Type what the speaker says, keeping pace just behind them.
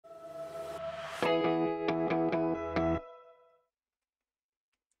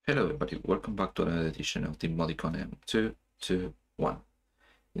Hello everybody, welcome back to another edition of the Modicon M221.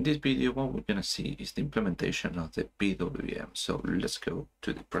 In this video, what we're gonna see is the implementation of the PWM. So let's go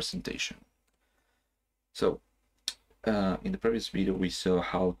to the presentation. So in the previous video, we saw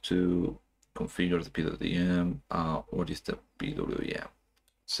how to configure the PWM. What is the PWM?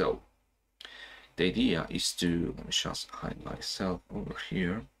 So the idea is to, let me just hide myself over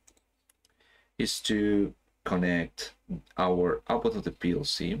here, is to connect our output of the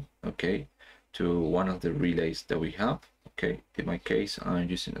PLC, okay, to one of the relays that we have. Okay, in my case, I'm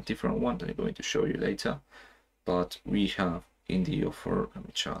using a different one that I'm going to show you later, but we have in the offer, let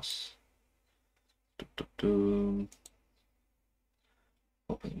me just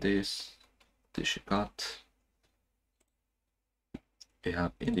open this you got. We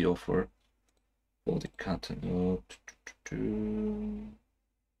have in the offer all the catalog.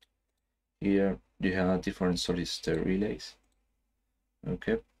 Here you have different solid state relays,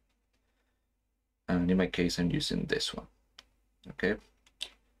 okay, and in my case I'm using this one. Okay,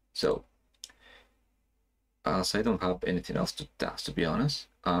 so as I don't have anything else to test, to be honest,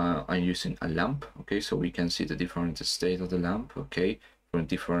 I'm using a lamp. Okay, so we can see the different state of the lamp, okay, from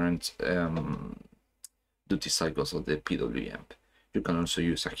different duty cycles of the PWM. You can also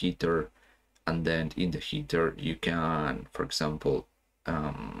use a heater, and then in the heater you can, for example,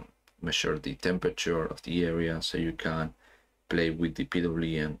 measure the temperature of the area, so you can play with the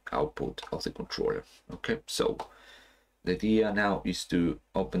PWM output of the controller. Okay, so the idea now is to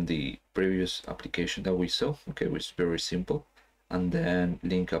open the previous application that we saw, okay, which is very simple, and then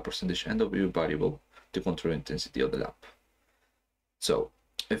link a percentage NW variable to control intensity of the lamp. So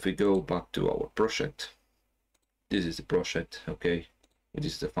if we go back to our project, this is the project, okay, this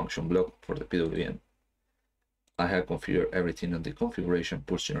is the function block for the PWM. I have configured everything on the configuration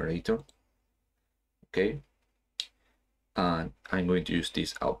push generator, okay, and I'm going to use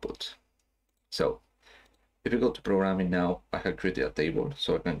this output. So if you go to programming now, I have created a table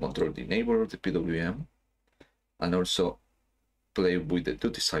so I can control the neighbor of the PWM and also play with the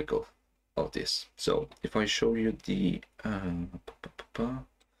duty cycle of this. So if I show you the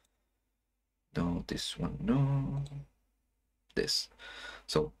no, this one, no, this.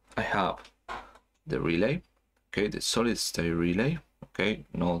 So I have the relay, okay, the solid state relay, okay,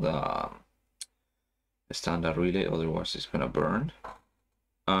 not the standard relay, otherwise it's gonna burn.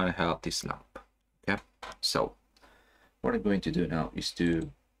 And I have this lamp. Okay, so what I'm going to do now is to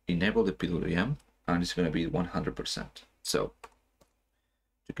enable the PWM, and it's going to be 100%. So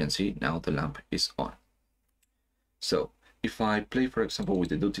you can see now the lamp is on. So if I play, for example, with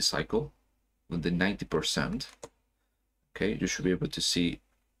the duty cycle with the 90%, okay, you should be able to see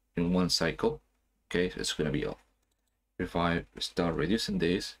in one cycle, okay, it's going to be off. If I start reducing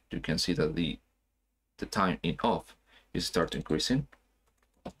this, you can see that the time in off is start increasing.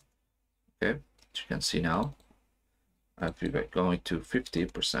 Okay, as you can see now, if we are going to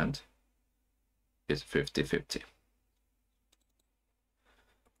 50%, it's 50-50.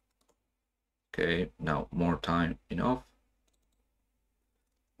 Okay, now more time in off,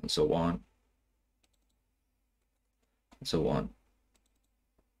 and so on, and so on.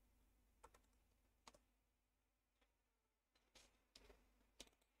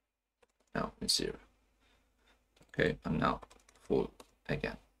 Now in 0. Okay, and now full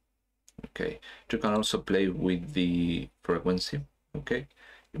again. Okay, you can also play with the frequency. Okay,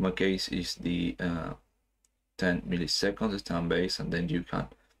 in my case is the 10 milliseconds time base, and then you can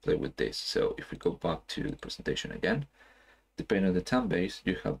play with this. So if we go back to the presentation again, depending on the time base,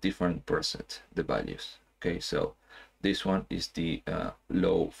 you have different preset the values. Okay, so this one is the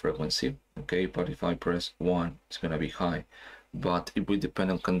low frequency. Okay, but if I press 1, it's gonna be high. But it will depend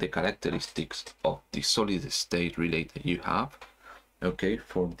on the characteristics of the solid state relay that you have. Okay,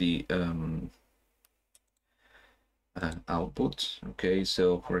 for the output. Okay,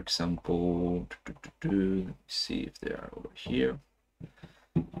 so for example, let me see if they are over here.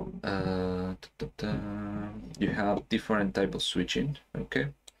 You have different type of switching.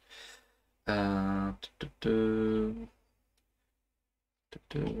 Okay,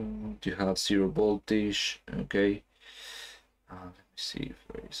 you have 0 voltage. Okay, let me see if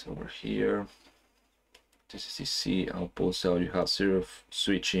there is over here. This is the C output, so you have 0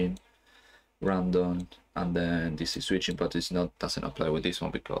 switching, random, and then this is switching, but it's not, doesn't apply with this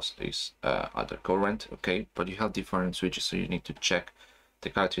one because it's other current. Okay, but you have different switches, so you need to check the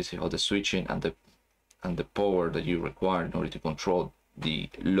characteristics of the switching and the power that you require in order to control the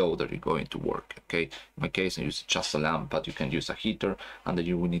load that you're going to work. Okay, in my case I use just a lamp, but you can use a heater, and then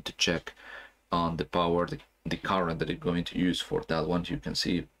you will need to check on the power, the current that you're going to use for that one. You can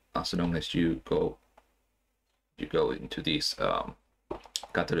see as long as you go into this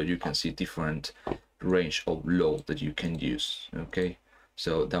catalog, you can see different range of load that you can use. Okay,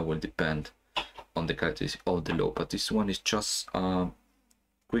 so that will depend on the characteristics of the load, but this one is just a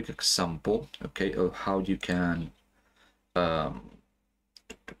quick example, okay, of how you can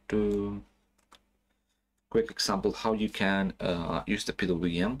quick example how you can use the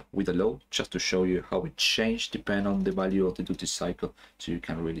PWM with a load, just to show you how it changed depending on the value of the duty cycle, so you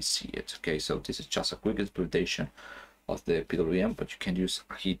can really see it. Okay, so this is just a quick implementation of the PWM, but you can use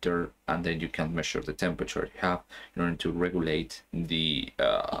a heater and then you can measure the temperature you have in order to regulate the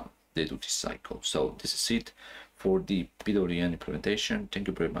duty cycle. So this is it for the PWM implementation. Thank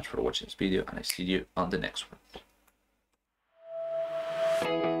you very much for watching this video, and I see you on the next one.